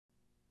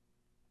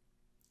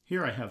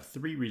Here I have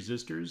 3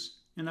 resistors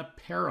in a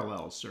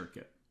parallel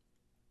circuit.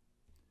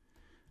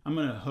 I'm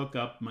going to hook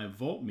up my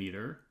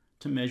voltmeter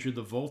to measure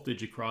the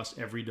voltage across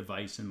every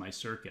device in my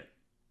circuit.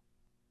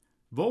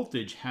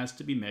 Voltage has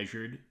to be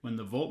measured when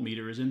the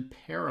voltmeter is in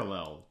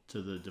parallel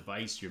to the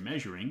device you're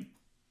measuring.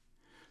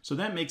 So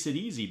that makes it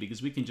easy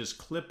because we can just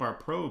clip our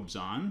probes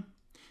on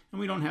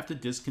and we don't have to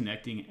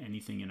disconnect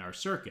anything in our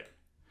circuit.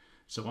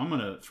 So I'm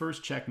going to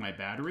first check my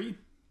battery.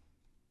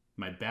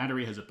 My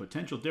battery has a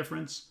potential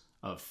difference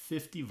of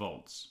 50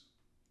 volts.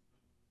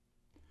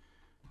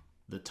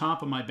 The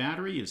top of my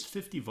battery is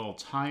 50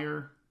 volts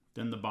higher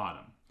than the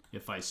bottom.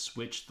 If I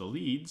switch the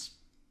leads,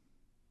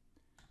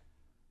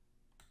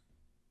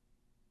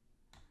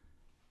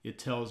 it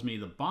tells me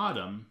the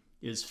bottom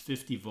is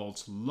 50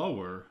 volts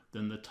lower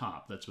than the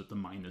top. That's what the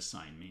minus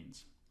sign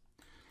means.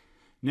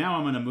 Now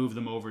I'm going to move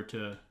them over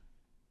to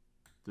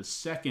the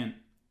second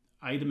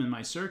item in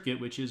my circuit,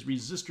 which is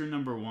resistor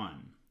number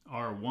 1,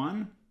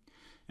 R1,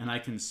 and I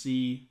can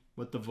see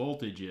what the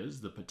voltage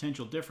is, the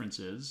potential difference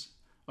is,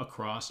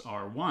 across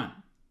R1.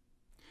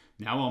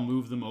 Now I'll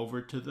move them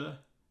over to the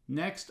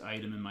next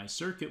item in my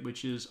circuit,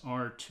 which is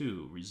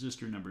R2,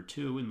 resistor number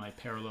 2 in my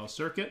parallel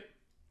circuit,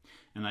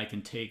 and I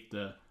can take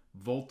the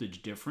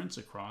voltage difference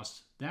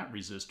across that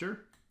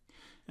resistor,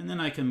 and then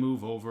I can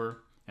move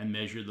over and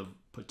measure the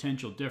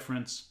potential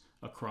difference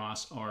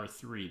across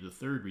R3, the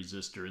third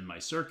resistor in my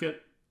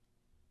circuit.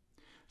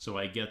 So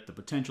I get the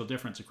potential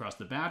difference across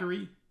the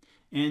battery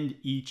and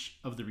each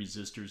of the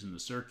resistors in the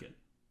circuit.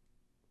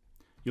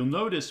 You'll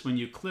notice when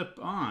you clip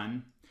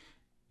on,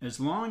 as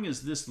long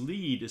as this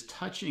lead is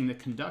touching the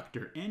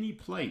conductor any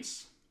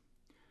place,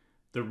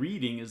 the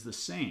reading is the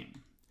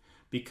same.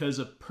 Because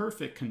a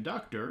perfect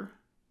conductor,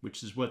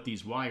 which is what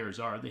these wires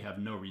are, they have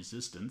no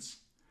resistance,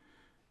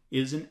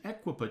 is an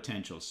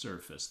equipotential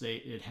surface.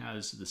 It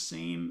has the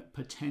same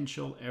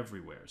potential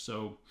everywhere.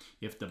 So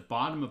if the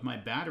bottom of my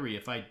battery,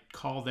 if I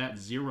call that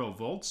 0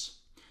 volts,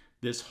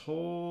 this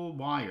whole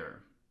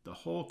wire, the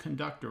whole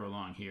conductor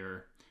along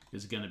here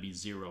is going to be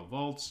 0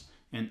 volts.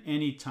 And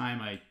anytime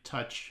I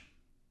touch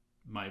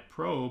my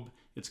probe,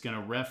 it's going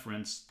to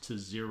reference to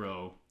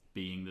 0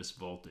 being this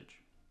voltage.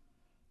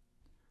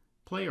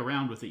 Play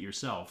around with it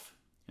yourself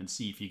and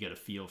see if you get a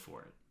feel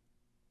for it.